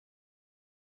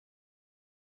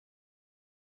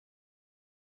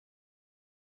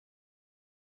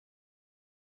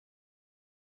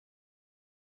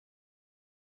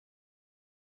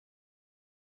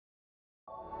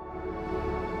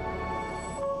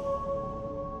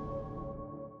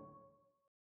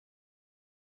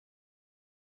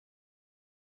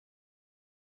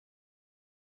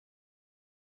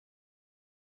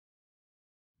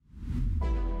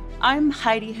I'm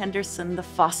Heidi Henderson, the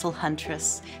Fossil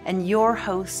Huntress, and your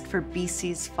host for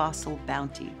BC's Fossil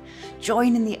Bounty.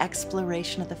 Join in the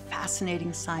exploration of the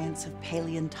fascinating science of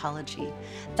paleontology,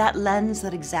 that lens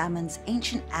that examines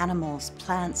ancient animals,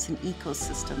 plants, and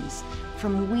ecosystems,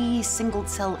 from wee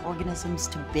single-cell organisms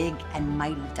to big and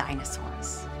mighty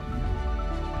dinosaurs.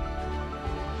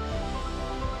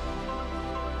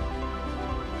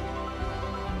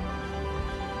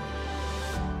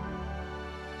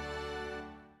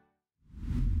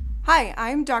 Hi,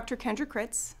 I'm Dr. Kendra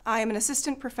Chritz. I am an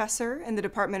assistant professor in the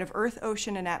Department of Earth,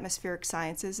 Ocean, and Atmospheric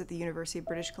Sciences at the University of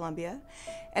British Columbia,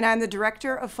 and I'm the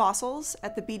director of fossils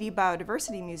at the BD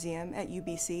Biodiversity Museum at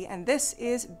UBC, and this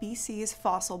is BC's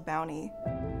Fossil Bounty.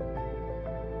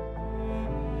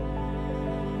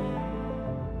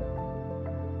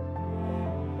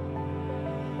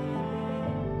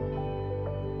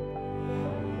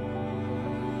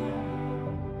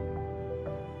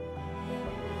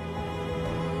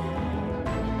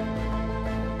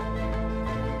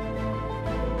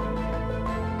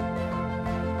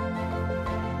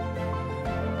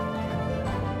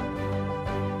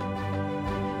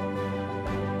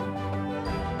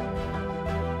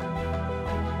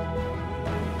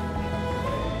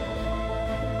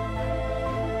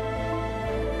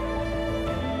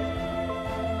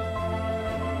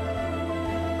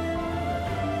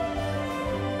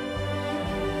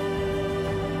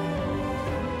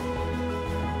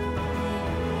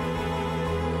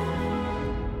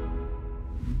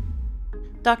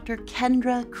 Dr.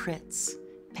 Kendra Chritz,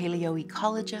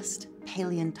 palaeoecologist,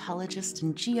 paleontologist,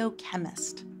 and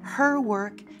geochemist. Her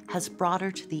work has brought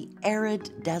her to the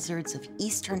arid deserts of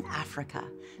Eastern Africa,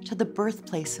 to the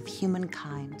birthplace of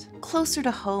humankind. Closer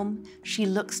to home, she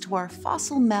looks to our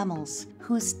fossil mammals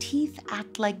whose teeth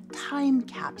act like time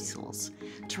capsules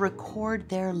to record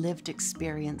their lived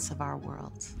experience of our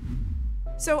world.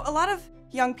 So a lot of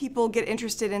young people get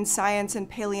interested in science and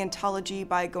paleontology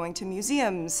by going to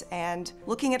museums and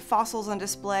looking at fossils on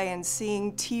display and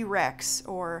seeing T-Rex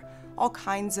or all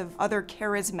kinds of other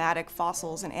charismatic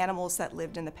fossils and animals that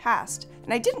lived in the past.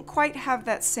 And I didn't quite have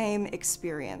that same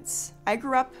experience. I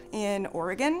grew up in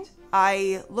Oregon.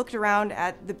 I looked around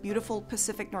at the beautiful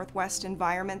Pacific Northwest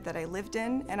environment that I lived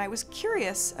in, and I was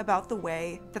curious about the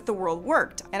way that the world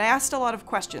worked. And I asked a lot of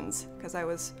questions because I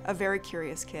was a very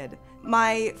curious kid.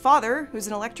 My father, who's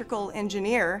an electrical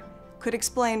engineer, could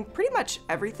explain pretty much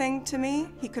everything to me.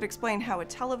 He could explain how a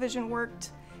television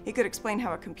worked. He could explain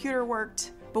how a computer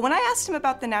worked. But when I asked him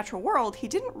about the natural world, he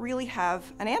didn't really have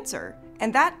an answer.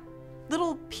 And that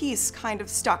little piece kind of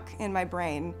stuck in my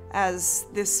brain as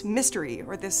this mystery,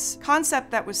 or this concept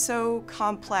that was so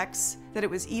complex that it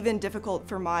was even difficult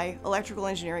for my electrical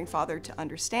engineering father to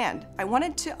understand. I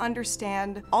wanted to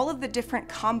understand all of the different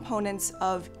components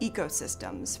of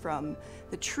ecosystems, from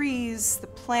the trees, the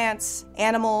plants,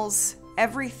 animals,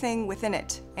 everything within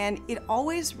it. And it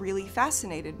always really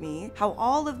fascinated me how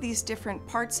all of these different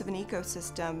parts of an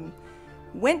ecosystem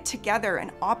went together and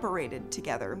operated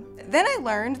together. Then I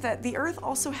learned that the Earth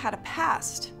also had a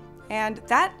past, and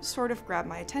that sort of grabbed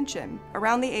my attention.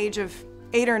 Around the age of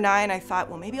 8 or 9, I thought,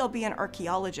 well, maybe I'll be an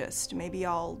archaeologist. Maybe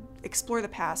I'll explore the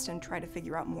past and try to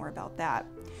figure out more about that.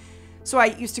 So I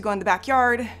used to go in the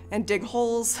backyard and dig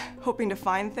holes, hoping to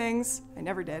find things. I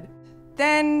never did.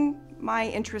 Then my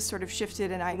interest sort of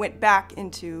shifted and I went back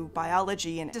into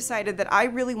biology and decided that I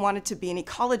really wanted to be an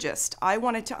ecologist. I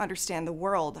wanted to understand the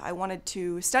world. I wanted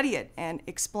to study it and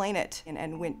explain it,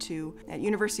 and went to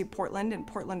University of Portland in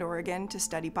Portland, Oregon to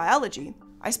study biology.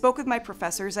 I spoke with my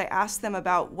professors. I asked them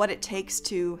about what it takes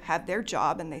to have their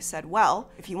job, and they said, well,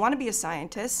 if you want to be a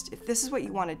scientist, if this is what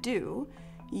you want to do,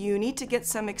 you need to get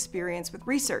some experience with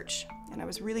research. And I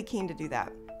was really keen to do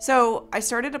that. So I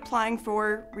started applying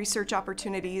for research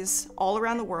opportunities all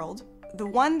around the world. The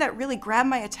one that really grabbed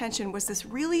my attention was this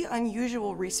really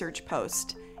unusual research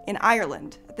post in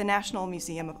Ireland, at the National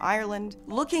Museum of Ireland,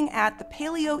 looking at the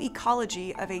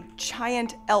paleoecology of a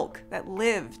giant elk that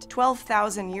lived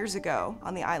 12,000 years ago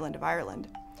on the island of Ireland.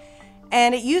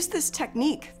 And it used this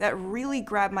technique that really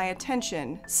grabbed my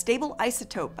attention, stable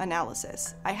isotope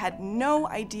analysis. I had no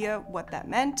idea what that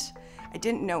meant. I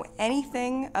didn't know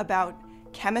anything about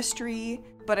chemistry,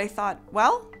 but I thought,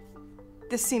 well,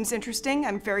 this seems interesting.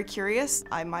 I'm very curious.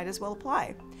 I might as well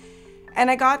apply. And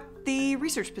I got the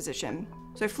research position.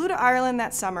 So I flew to Ireland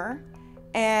that summer,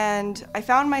 and I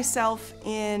found myself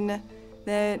in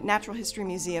the Natural History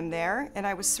Museum there, and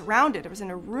I was surrounded. I was in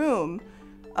a room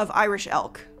of Irish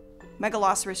elk,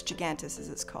 Megaloceros gigantus as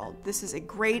it's called. This is a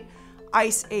great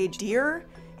Ice Age deer.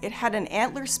 It had an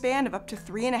antler span of up to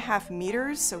 3.5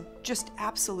 meters, so just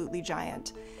absolutely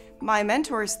giant. My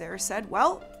mentors there said,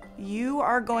 well, you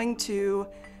are going to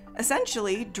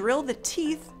essentially drill the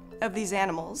teeth of these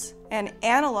animals and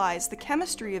analyze the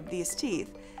chemistry of these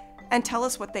teeth and tell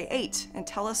us what they ate and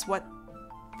tell us what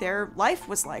their life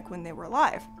was like when they were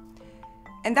alive.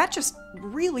 And that just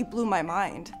really blew my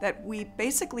mind, that we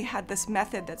basically had this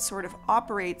method that sort of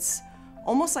operates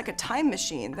almost like a time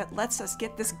machine that lets us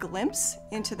get this glimpse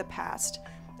into the past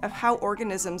of how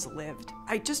organisms lived.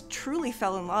 I just truly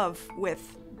fell in love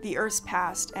with the Earth's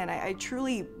past, and I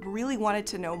truly really wanted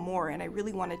to know more, and I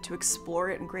really wanted to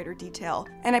explore it in greater detail.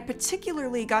 And I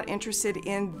particularly got interested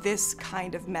in this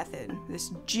kind of method, this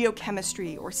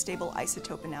geochemistry or stable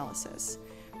isotope analysis.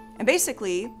 And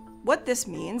basically, what this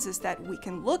means is that we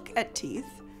can look at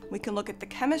teeth, we can look at the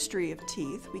chemistry of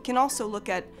teeth, we can also look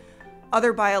at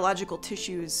other biological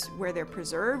tissues where they're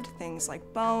preserved, things like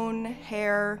bone,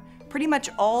 hair. Pretty much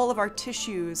all of our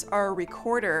tissues are a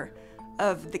recorder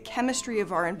of the chemistry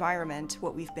of our environment,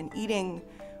 what we've been eating,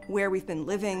 where we've been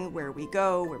living, where we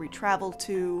go, where we travel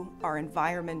to, our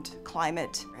environment,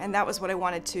 climate. And that was what I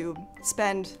wanted to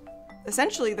spend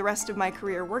essentially the rest of my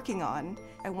career working on.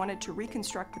 I wanted to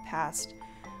reconstruct the past.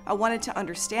 I wanted to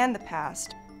understand the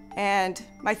past. And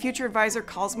my future advisor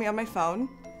calls me on my phone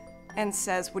and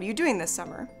says, "What are you doing this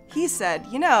summer?" He said,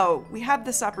 "You know, we have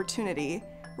this opportunity.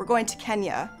 We're going to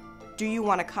Kenya. Do you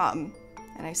want to come?"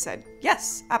 And I said,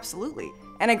 "Yes, absolutely."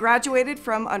 And I graduated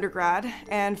from undergrad,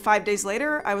 and 5 days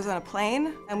later, I was on a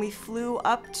plane, and we flew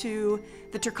up to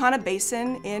the Turkana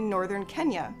Basin in northern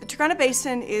Kenya. The Turkana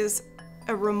Basin is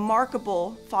a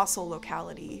remarkable fossil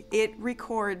locality. It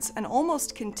records an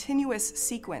almost continuous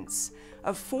sequence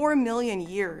of 4 million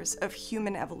years of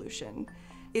human evolution.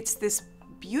 It's this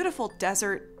beautiful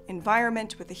desert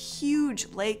environment with a huge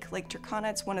lake, Lake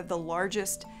Turkana. It's one of the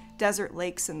largest desert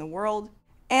lakes in the world.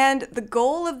 And the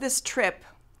goal of this trip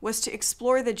was to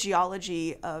explore the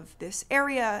geology of this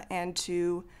area and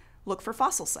to look for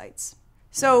fossil sites.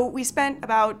 So we spent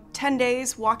about 10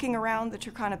 days walking around the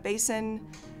Turkana Basin,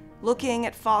 looking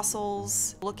at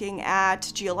fossils, looking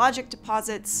at geologic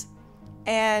deposits.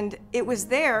 And it was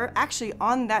there, actually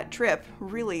on that trip,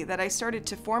 really, that I started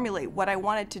to formulate what I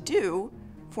wanted to do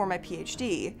for my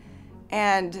PhD,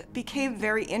 and became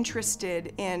very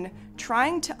interested in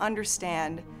trying to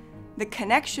understand the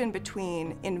connection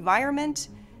between environment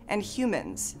and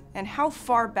humans, and how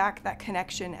far back that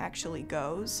connection actually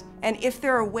goes, and if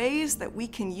there are ways that we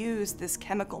can use this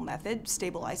chemical method,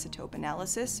 stable isotope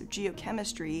analysis,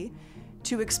 geochemistry,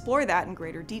 to explore that in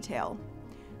greater detail.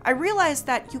 I realized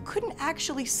that you couldn't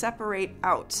actually separate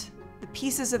out the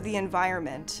pieces of the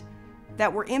environment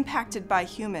that were impacted by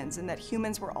humans and that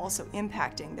humans were also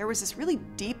impacting. There was this really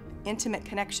deep, intimate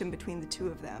connection between the two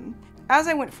of them. As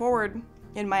I went forward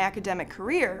in my academic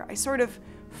career, I sort of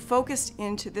focused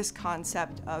into this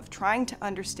concept of trying to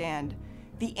understand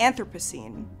the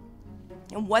Anthropocene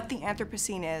and what the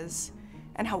Anthropocene is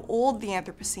and how old the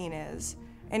Anthropocene is,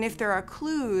 and if there are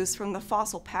clues from the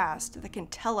fossil past that can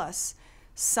tell us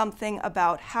something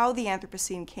about how the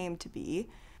Anthropocene came to be,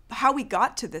 how we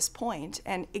got to this point,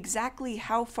 and exactly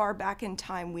how far back in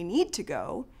time we need to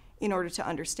go in order to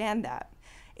understand that.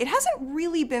 It hasn't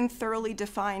really been thoroughly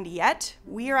defined yet.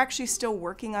 We are actually still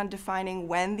working on defining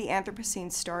when the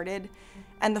Anthropocene started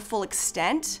and the full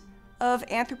extent of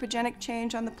anthropogenic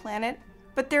change on the planet.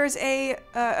 But there's a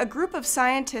group of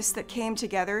scientists that came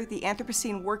together, the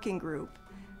Anthropocene Working Group,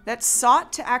 that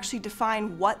sought to actually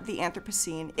define what the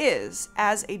Anthropocene is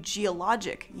as a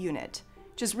geologic unit,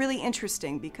 which is really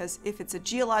interesting because if it's a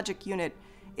geologic unit,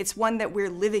 it's one that we're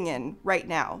living in right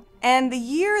now. And the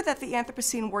year that the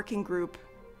Anthropocene Working Group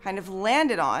kind of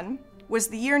landed on was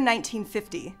the year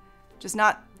 1950, which is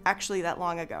not actually that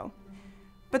long ago.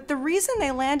 But the reason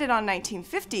they landed on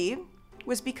 1950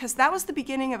 was because that was the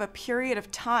beginning of a period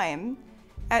of time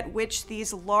at which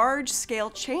these large-scale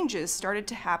changes started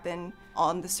to happen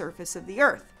on the surface of the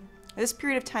Earth. This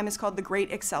period of time is called the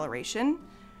Great Acceleration,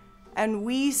 and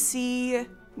we see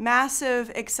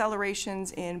massive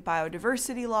accelerations in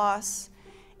biodiversity loss,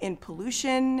 in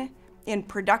pollution, in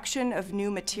production of new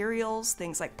materials,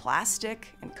 things like plastic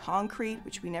and concrete,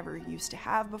 which we never used to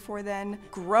have before then,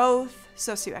 growth,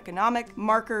 socioeconomic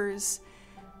markers.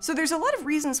 So there's a lot of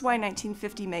reasons why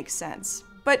 1950 makes sense,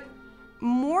 but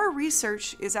more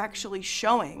research is actually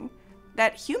showing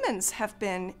that humans have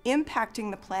been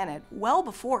impacting the planet well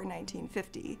before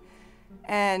 1950.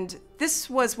 And this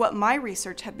was what my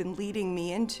research had been leading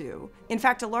me into. In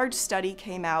fact, a large study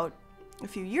came out a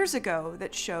few years ago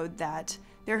that showed that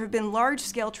there have been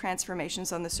large-scale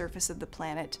transformations on the surface of the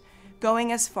planet,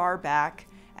 going as far back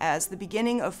as the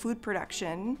beginning of food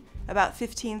production about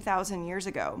 15,000 years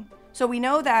ago. So we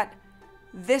know that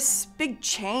this big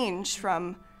change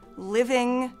from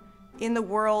living in the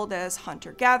world as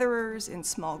hunter-gatherers in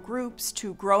small groups,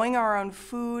 to growing our own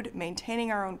food,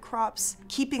 maintaining our own crops,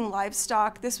 keeping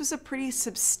livestock. This was a pretty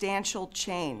substantial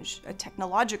change, a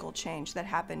technological change that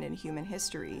happened in human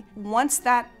history. Once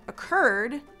that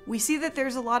occurred, we see that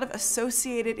there's a lot of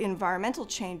associated environmental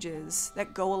changes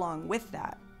that go along with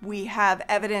that. We have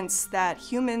evidence that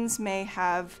humans may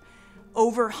have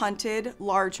overhunted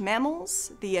large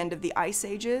mammals at the end of the ice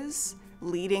ages,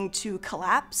 leading to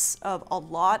collapse of a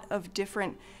lot of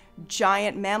different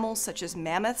giant mammals, such as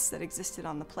mammoths, that existed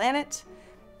on the planet.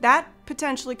 That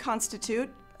potentially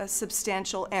constitute a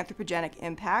substantial anthropogenic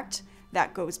impact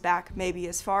that goes back maybe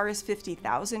as far as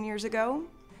 50,000 years ago.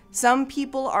 Some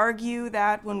people argue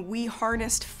that when we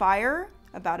harnessed fire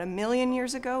about 1 million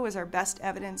years ago is our best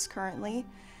evidence currently.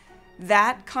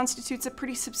 That constitutes a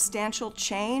pretty substantial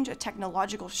change, a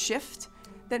technological shift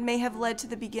that may have led to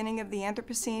the beginning of the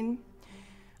Anthropocene.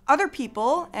 Other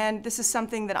people, and this is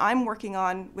something that I'm working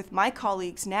on with my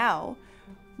colleagues now,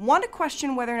 want to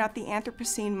question whether or not the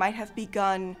Anthropocene might have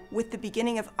begun with the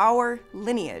beginning of our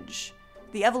lineage,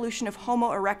 the evolution of Homo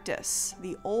erectus,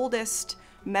 the oldest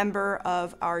member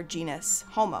of our genus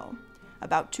Homo,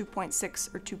 about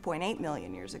 2.6 or 2.8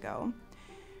 million years ago.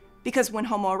 Because when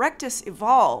Homo erectus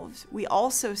evolved, we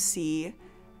also see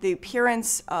the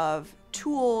appearance of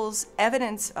tools,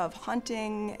 evidence of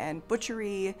hunting and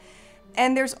butchery,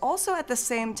 and there's also at the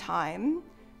same time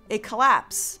a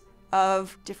collapse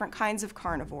of different kinds of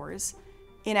carnivores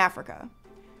in Africa.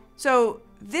 So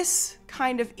this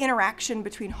kind of interaction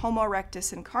between Homo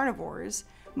erectus and carnivores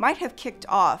might have kicked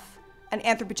off an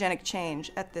anthropogenic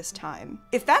change at this time.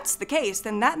 If that's the case,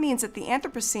 then that means that the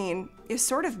Anthropocene is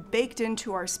sort of baked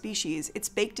into our species. It's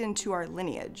baked into our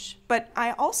lineage. But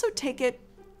I also take it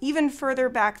even further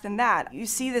back than that. You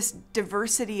see this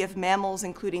diversity of mammals,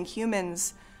 including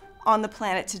humans, on the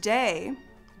planet today.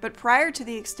 But prior to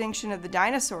the extinction of the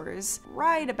dinosaurs,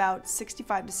 right about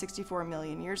 65 to 64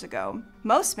 million years ago,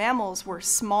 most mammals were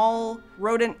small,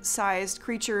 rodent-sized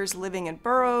creatures living in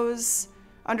burrows,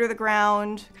 under the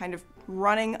ground, kind of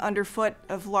running underfoot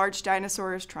of large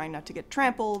dinosaurs, trying not to get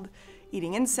trampled,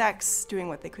 eating insects, doing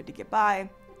what they could to get by.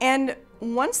 And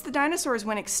once the dinosaurs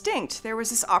went extinct, there was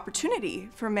this opportunity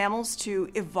for mammals to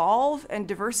evolve and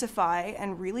diversify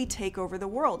and really take over the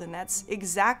world, and that's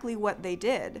exactly what they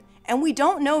did. And we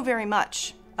don't know very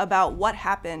much about what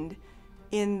happened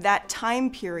in that time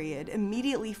period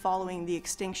immediately following the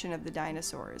extinction of the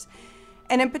dinosaurs.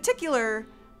 And in particular,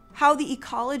 how the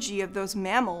ecology of those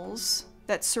mammals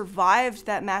that survived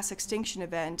that mass extinction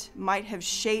event might have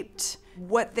shaped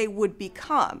what they would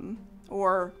become,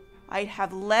 or might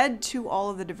have led to all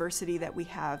of the diversity that we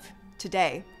have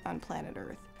today on planet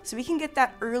Earth. So we can get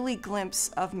that early glimpse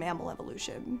of mammal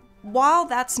evolution. While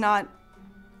that's not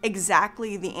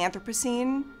exactly the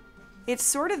Anthropocene, it's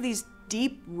sort of these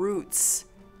deep roots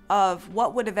of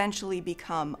what would eventually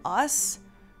become us,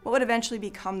 what would eventually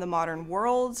become the modern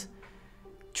world,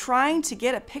 trying to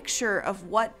get a picture of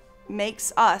what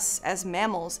makes us as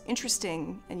mammals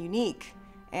interesting and unique,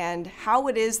 and how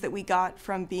it is that we got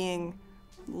from being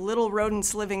little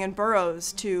rodents living in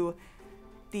burrows to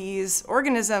these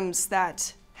organisms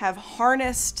that have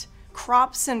harnessed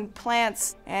crops and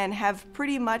plants and have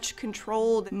pretty much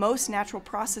controlled most natural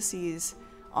processes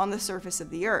on the surface of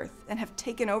the Earth and have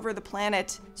taken over the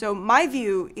planet. So my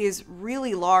view is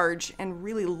really large and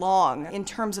really long in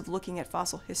terms of looking at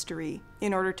fossil history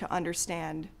in order to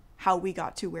understand how we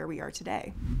got to where we are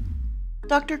today.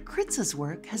 Dr. Kritz's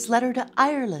work has led her to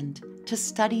Ireland to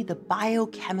study the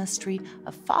biochemistry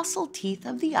of fossil teeth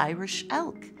of the Irish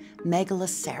elk,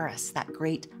 Megaloceros, that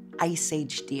great Ice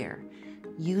Age deer,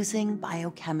 using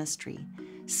biochemistry,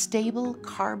 stable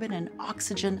carbon and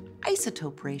oxygen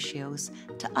isotope ratios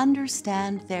to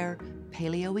understand their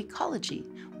palaeoecology,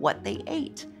 what they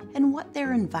ate, and what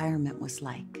their environment was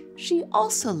like. She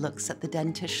also looks at the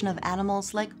dentition of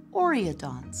animals like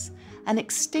oreodonts, an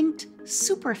extinct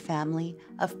superfamily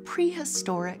of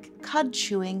prehistoric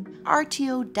cud-chewing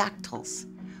artiodactyls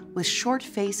with short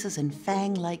faces and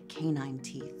fang-like canine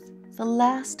teeth. The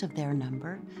last of their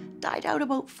number died out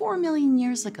about 4 million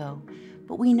years ago,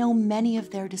 but we know many of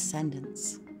their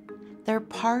descendants. They're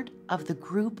part of the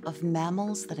group of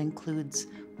mammals that includes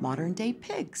modern-day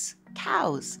pigs,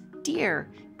 cows, deer,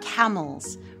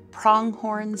 camels,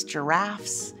 pronghorns,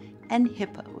 giraffes, and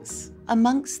hippos.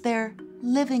 Amongst their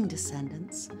living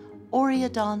descendants,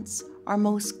 oreodonts are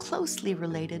most closely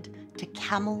related to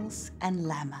camels and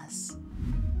llamas.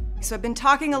 So I've been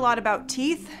talking a lot about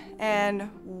teeth and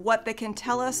what they can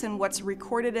tell us and what's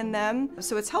recorded in them.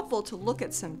 So it's helpful to look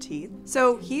at some teeth.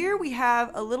 So here we have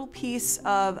a little piece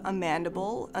of a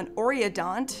mandible, an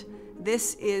oreodont,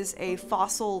 This is a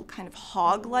fossil kind of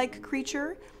hog-like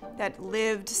creature that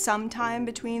lived sometime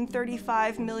between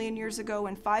 35 million years ago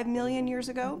and 5 million years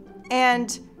ago.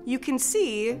 And you can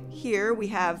see here we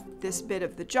have this bit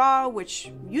of the jaw,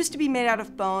 which used to be made out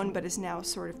of bone, but is now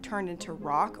sort of turned into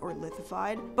rock or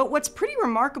lithified. But what's pretty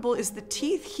remarkable is the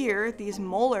teeth here, these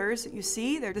molars that you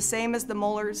see, they're the same as the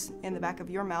molars in the back of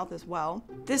your mouth as well.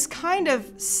 This kind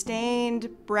of stained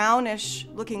brownish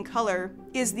looking color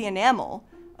is the enamel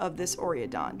of this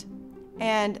oreodont.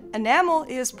 And enamel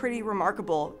is pretty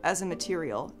remarkable as a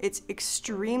material. It's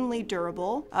extremely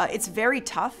durable. It's very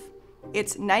tough.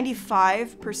 It's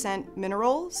 95%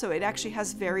 mineral, so it actually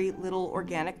has very little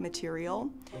organic material,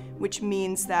 which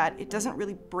means that it doesn't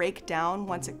really break down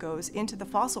once it goes into the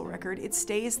fossil record. It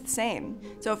stays the same.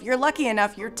 So if you're lucky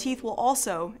enough, your teeth will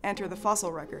also enter the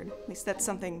fossil record. At least that's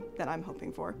something that I'm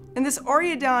hoping for. In this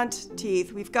oreodont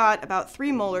teeth, we've got about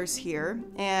 3 molars here,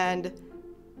 and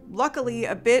luckily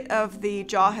a bit of the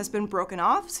jaw has been broken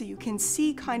off, so you can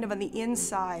see kind of on the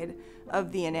inside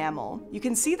of the enamel. You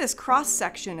can see this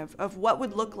cross-section of what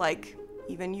would look like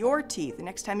even your teeth. The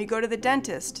next time you go to the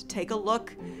dentist, take a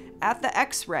look at the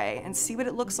x-ray and see what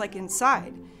it looks like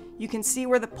inside. You can see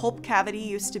where the pulp cavity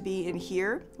used to be in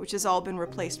here, which has all been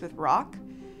replaced with rock.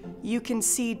 You can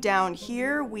see down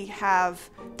here we have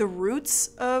the roots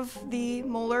of the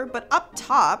molar, but up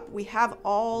top we have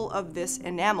all of this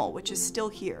enamel, which is still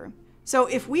here. So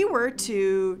if we were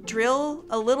to drill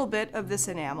a little bit of this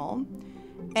enamel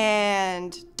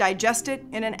and digest it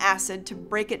in an acid to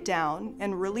break it down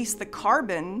and release the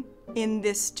carbon in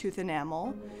this tooth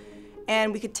enamel,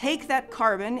 and we could take that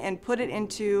carbon and put it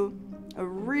into a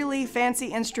really fancy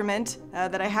instrument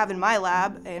that I have in my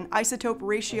lab, an isotope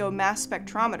ratio mass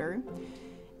spectrometer,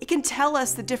 it can tell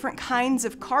us the different kinds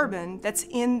of carbon that's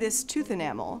in this tooth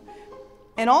enamel.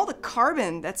 And all the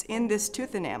carbon that's in this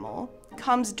tooth enamel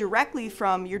comes directly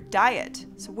from your diet,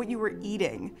 so what you were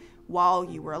eating while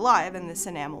you were alive and this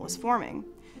enamel was forming.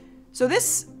 So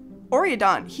this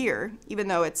oreodont here, even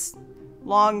though it's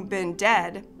long been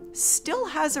dead, still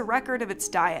has a record of its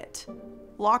diet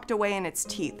locked away in its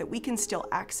teeth that we can still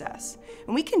access.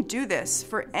 And we can do this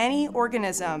for any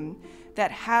organism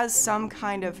that has some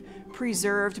kind of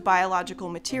preserved biological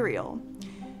material.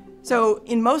 So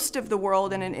in most of the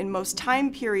world and in most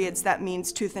time periods, that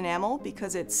means tooth enamel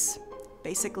because it's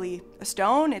basically a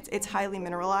stone, it's highly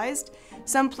mineralized.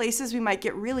 Some places we might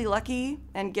get really lucky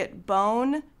and get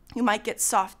bone. You might get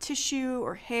soft tissue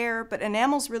or hair, but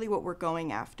enamel's really what we're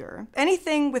going after.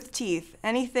 Anything with teeth,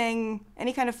 any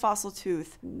kind of fossil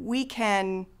tooth, we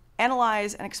can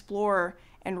analyze and explore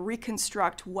and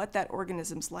reconstruct what that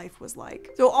organism's life was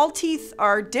like. So all teeth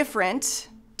are different.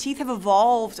 Teeth have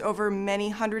evolved over many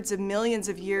hundreds of millions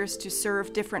of years to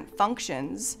serve different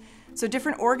functions. So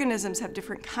different organisms have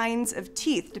different kinds of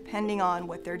teeth depending on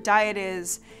what their diet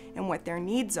is and what their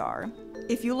needs are.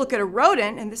 If you look at a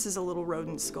rodent, and this is a little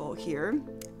rodent skull here,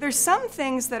 there's some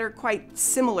things that are quite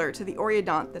similar to the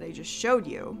oreodont that I just showed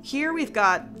you. Here we've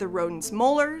got the rodent's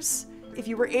molars. If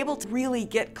you were able to really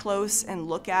get close and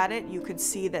look at it, you could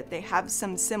see that they have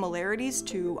some similarities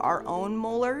to our own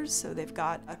molars. So they've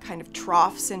got a kind of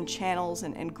troughs and channels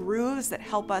and grooves that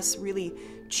help us really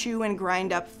chew and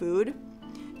grind up food.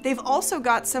 They've also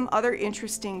got some other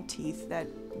interesting teeth that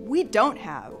we don't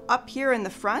have. Up here in the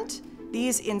front,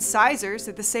 these incisors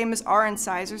are the same as our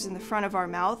incisors in the front of our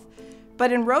mouth,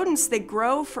 but in rodents they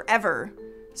grow forever.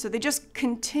 So they just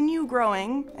continue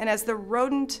growing, and as the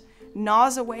rodent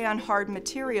gnaws away on hard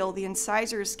material, the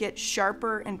incisors get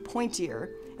sharper and pointier,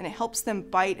 and it helps them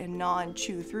bite and gnaw and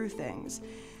chew through things.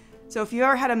 So if you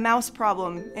ever had a mouse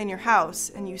problem in your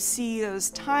house and you see those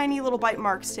tiny little bite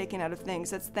marks taken out of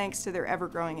things, that's thanks to their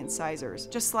ever-growing incisors.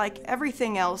 Just like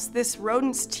everything else, this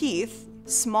rodent's teeth,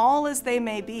 small as they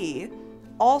may be,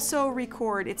 also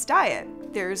record its diet.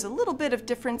 There's a little bit of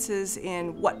differences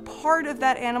in what part of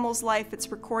that animal's life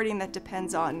it's recording that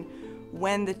depends on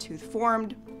when the tooth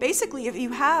formed. Basically, if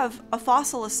you have a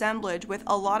fossil assemblage with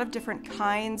a lot of different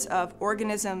kinds of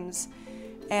organisms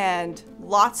and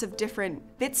lots of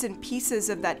different bits and pieces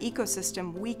of that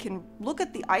ecosystem, we can look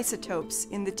at the isotopes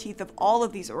in the teeth of all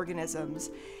of these organisms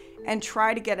and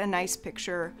try to get a nice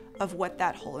picture of what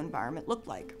that whole environment looked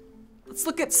like. Let's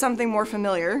look at something more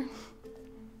familiar.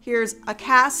 Here's a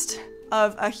cast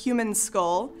of a human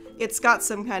skull. It's got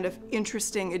some kind of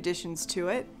interesting additions to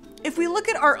it. If we look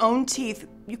at our own teeth,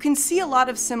 you can see a lot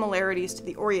of similarities to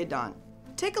the oreodont.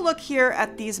 Take a look here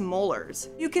at these molars.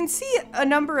 You can see a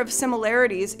number of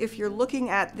similarities if you're looking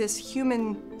at this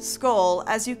human skull,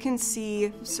 as you can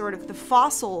see sort of the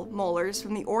fossil molars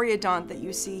from the oreodont that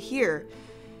you see here.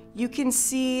 You can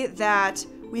see that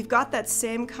we've got that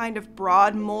same kind of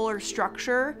broad molar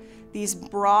structure, these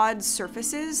broad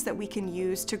surfaces that we can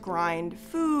use to grind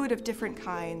food of different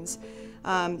kinds.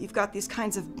 You've got these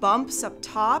kinds of bumps up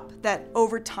top that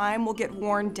over time will get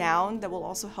worn down that will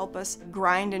also help us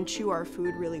grind and chew our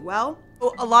food really well.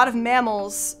 A lot of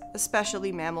mammals,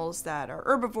 especially mammals that are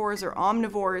herbivores or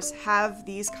omnivores, have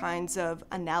these kinds of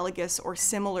analogous or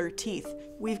similar teeth.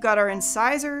 We've got our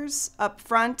incisors up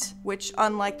front, which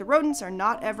unlike the rodents are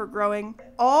not ever growing.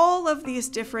 All of these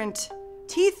different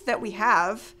teeth that we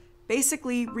have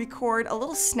basically record a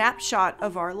little snapshot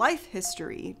of our life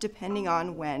history, depending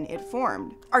on when it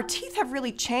formed. Our teeth have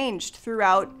really changed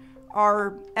throughout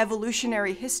our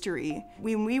evolutionary history.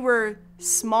 When we were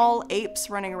small apes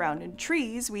running around in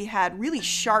trees, we had really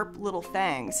sharp little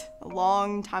fangs a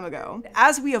long time ago.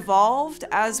 As we evolved,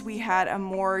 as we had a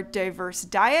more diverse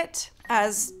diet,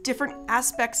 as different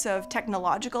aspects of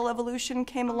technological evolution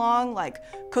came along, like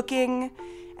cooking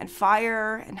and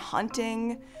fire and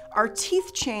hunting, our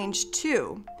teeth changed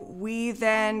too. We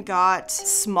then got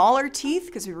smaller teeth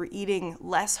because we were eating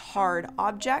less hard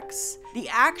objects. The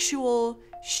actual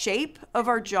shape of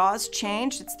our jaws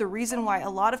changed. It's the reason why a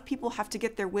lot of people have to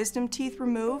get their wisdom teeth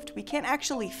removed. We can't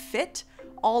actually fit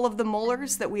all of the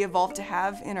molars that we evolved to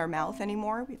have in our mouth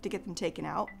anymore. We have to get them taken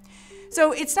out.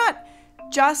 So it's not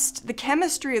just the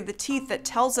chemistry of the teeth that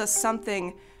tells us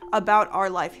something about our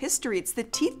life history. It's the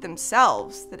teeth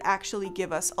themselves that actually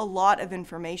give us a lot of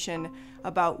information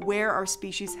about where our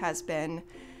species has been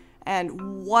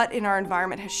and what in our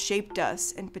environment has shaped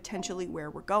us and potentially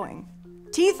where we're going.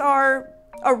 Teeth are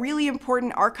a really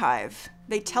important archive.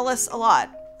 They tell us a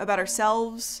lot about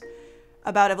ourselves,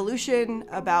 about evolution,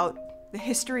 about the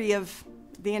history of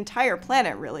the entire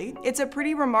planet, really. It's a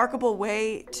pretty remarkable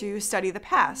way to study the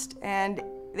past, and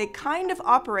they kind of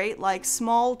operate like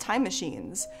small time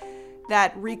machines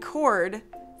that record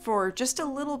for just a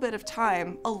little bit of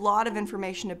time a lot of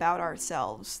information about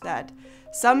ourselves that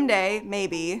someday,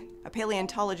 maybe, a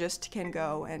paleontologist can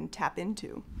go and tap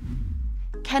into.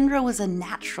 Kendra was a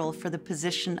natural for the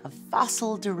position of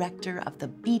fossil director of the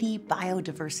Beatty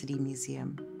Biodiversity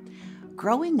Museum.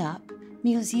 Growing up,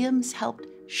 museums helped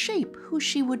shape who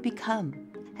she would become.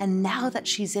 And now that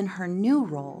she's in her new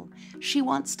role, she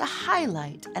wants to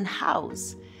highlight and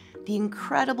house the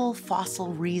incredible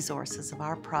fossil resources of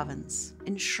our province,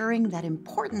 ensuring that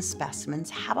important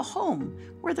specimens have a home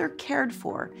where they're cared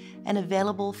for and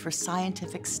available for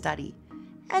scientific study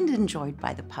and enjoyed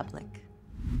by the public.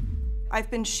 I've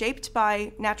been shaped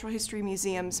by natural history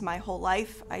museums my whole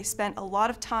life. I spent a lot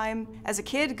of time as a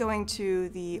kid going to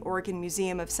the Oregon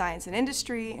Museum of Science and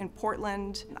Industry in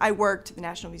Portland. I worked at the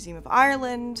National Museum of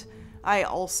Ireland. I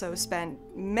also spent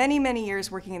many, many years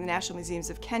working in the National Museums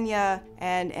of Kenya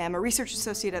and am a research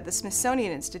associate at the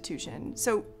Smithsonian Institution.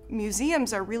 So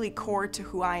museums are really core to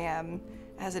who I am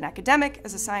as an academic,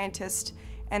 as a scientist,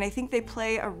 and I think they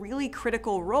play a really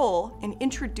critical role in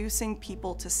introducing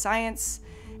people to science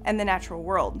and the natural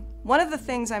world. One of the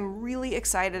things I'm really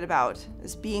excited about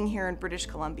as being here in British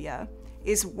Columbia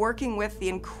is working with the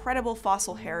incredible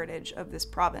fossil heritage of this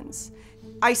province.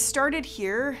 I started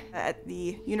here at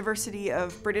the University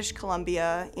of British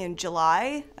Columbia in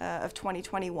July of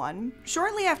 2021.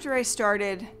 Shortly after I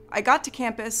started, I got to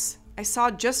campus. I saw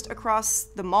just across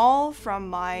the mall from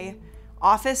my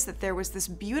office that there was this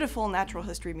beautiful natural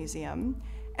history museum,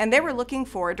 and they were looking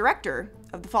for a director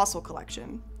of the fossil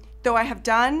collection. Though I have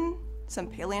done some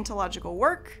paleontological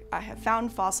work, I have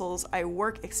found fossils, I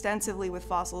work extensively with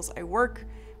fossils, I work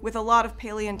with a lot of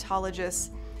paleontologists.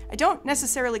 I don't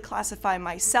necessarily classify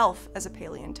myself as a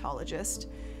paleontologist,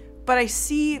 but I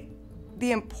see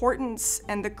the importance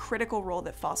and the critical role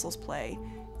that fossils play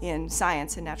in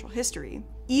science and natural history.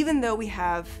 Even though we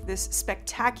have this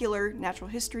spectacular natural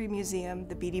history museum,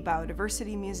 the Beatty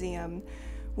Biodiversity Museum,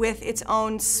 with its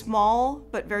own small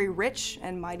but very rich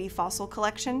and mighty fossil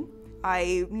collection,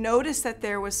 I noticed that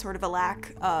there was sort of a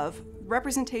lack of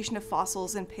representation of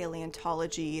fossils in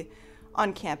paleontology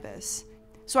on campus.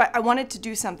 So I wanted to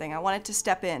do something. I wanted to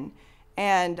step in,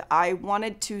 and I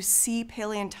wanted to see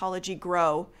paleontology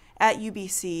grow at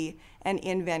UBC and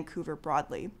in Vancouver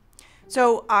broadly.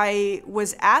 So I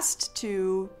was asked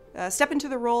to step into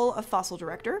the role of fossil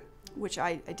director, which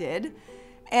I did.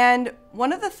 And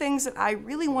one of the things that I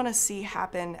really want to see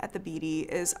happen at the Beatty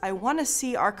is I want to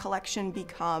see our collection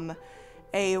become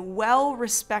a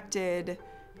well-respected,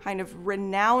 kind of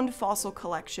renowned fossil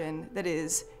collection that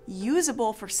is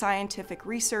usable for scientific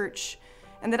research,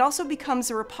 and that also becomes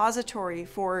a repository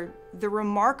for the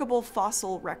remarkable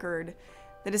fossil record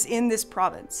that is in this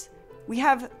province. We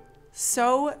have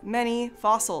so many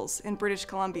fossils in British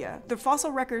Columbia. The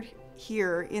fossil record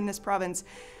here in this province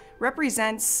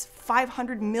represents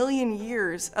 500 million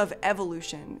years of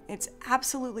evolution. It's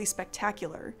absolutely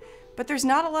spectacular, but there's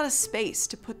not a lot of space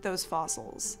to put those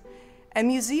fossils. And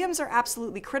museums are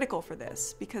absolutely critical for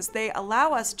this because they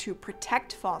allow us to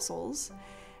protect fossils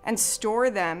and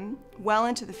store them well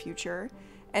into the future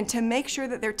and to make sure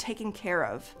that they're taken care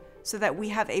of so that we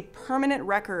have a permanent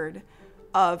record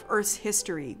of Earth's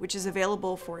history, which is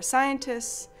available for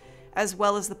scientists as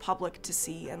well as the public to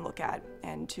see and look at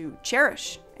and to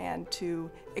cherish and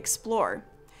to explore.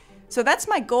 So that's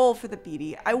my goal for the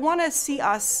BD. I want to see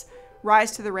us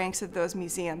rise to the ranks of those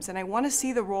museums, and I want to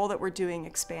see the role that we're doing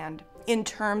expand in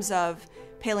terms of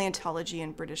paleontology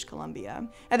in British Columbia.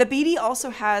 And the BD also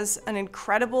has an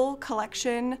incredible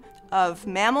collection of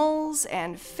mammals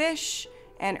and fish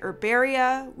and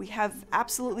herbaria. We have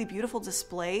absolutely beautiful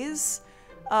displays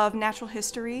of natural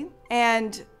history,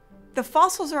 and the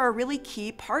fossils are a really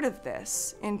key part of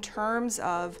this in terms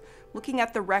of looking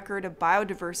at the record of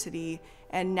biodiversity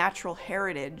and natural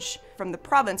heritage from the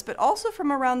province, but also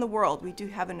from around the world. We do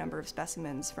have a number of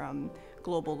specimens from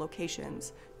global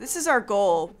locations. This is our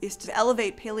goal, is to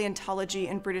elevate paleontology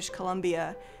in British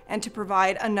Columbia and to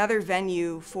provide another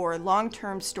venue for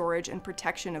long-term storage and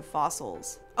protection of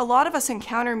fossils. A lot of us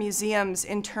encounter museums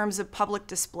in terms of public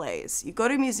displays. You go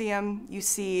to a museum, you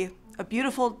see a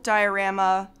beautiful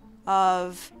diorama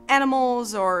of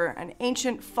animals or an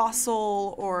ancient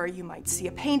fossil, or you might see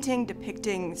a painting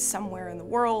depicting somewhere in the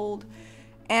world,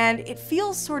 and it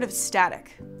feels sort of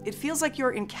static. It feels like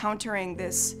you're encountering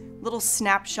this little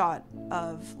snapshot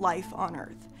of life on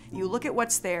Earth. You look at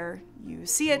what's there, you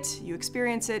see it, you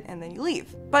experience it, and then you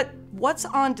leave. But what's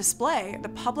on display, the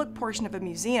public portion of a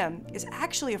museum, is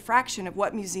actually a fraction of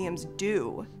what museums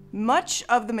do. Much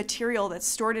of the material that's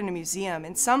stored in a museum,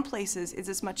 in some places, is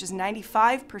as much as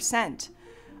 95%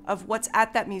 of what's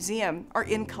at that museum are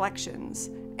in collections.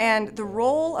 And the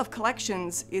role of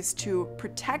collections is to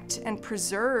protect and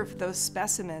preserve those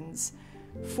specimens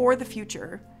for the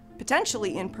future,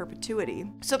 potentially in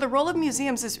perpetuity. So the role of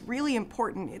museums is really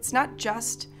important. It's not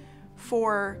just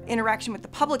for interaction with the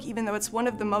public, even though it's one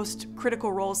of the most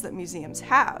critical roles that museums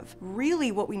have.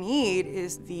 Really, what we need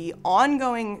is the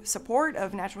ongoing support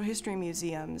of natural history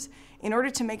museums in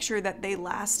order to make sure that they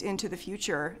last into the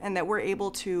future and that we're able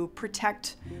to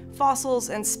protect fossils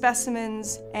and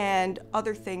specimens and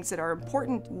other things that are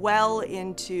important well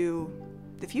into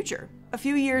the future. A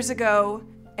few years ago,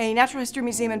 a natural history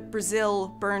museum in Brazil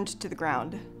burned to the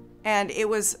ground, and it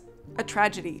was a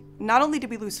tragedy. Not only did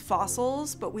we lose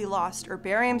fossils, but we lost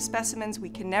herbarium specimens we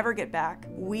can never get back.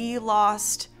 We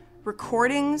lost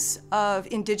recordings of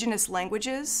indigenous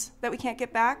languages that we can't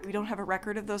get back. We don't have a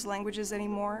record of those languages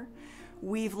anymore.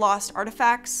 We've lost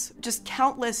artifacts, just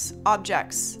countless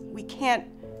objects we can't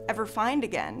ever find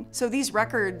again. So these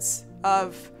records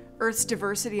of Earth's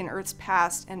diversity and Earth's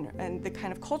past and the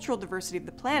kind of cultural diversity of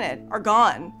the planet are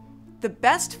gone. The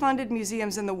best funded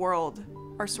museums in the world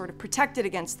are sort of protected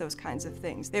against those kinds of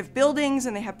things. They have buildings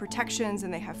and they have protections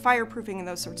and they have fireproofing and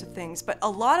those sorts of things, but a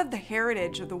lot of the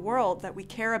heritage of the world that we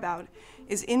care about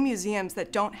is in museums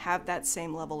that don't have that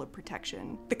same level of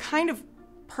protection. The kind of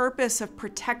purpose of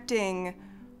protecting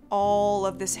all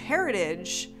of this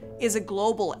heritage is a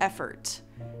global effort,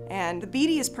 and the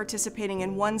BD is participating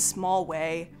in one small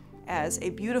way as a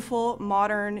beautiful,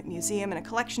 modern museum and a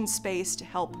collection space to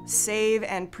help save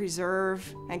and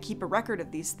preserve and keep a record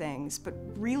of these things. But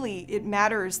really, it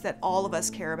matters that all of us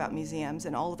care about museums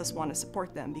and all of us want to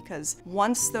support them, because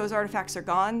once those artifacts are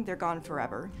gone, they're gone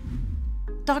forever.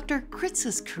 Dr.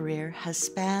 Kritz's career has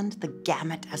spanned the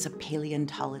gamut as a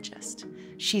paleontologist.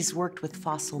 She's worked with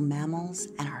fossil mammals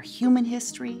and our human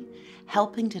history,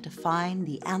 helping to define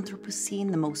the Anthropocene,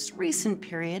 the most recent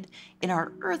period in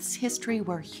our Earth's history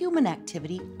where human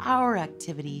activity, our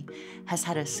activity, has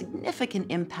had a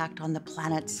significant impact on the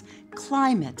planet's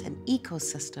climate and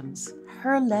ecosystems.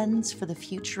 Her lens for the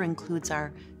future includes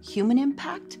our human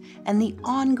impact and the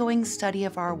ongoing study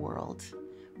of our world,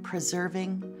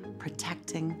 preserving,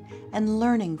 protecting, and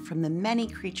learning from the many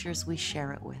creatures we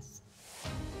share it with.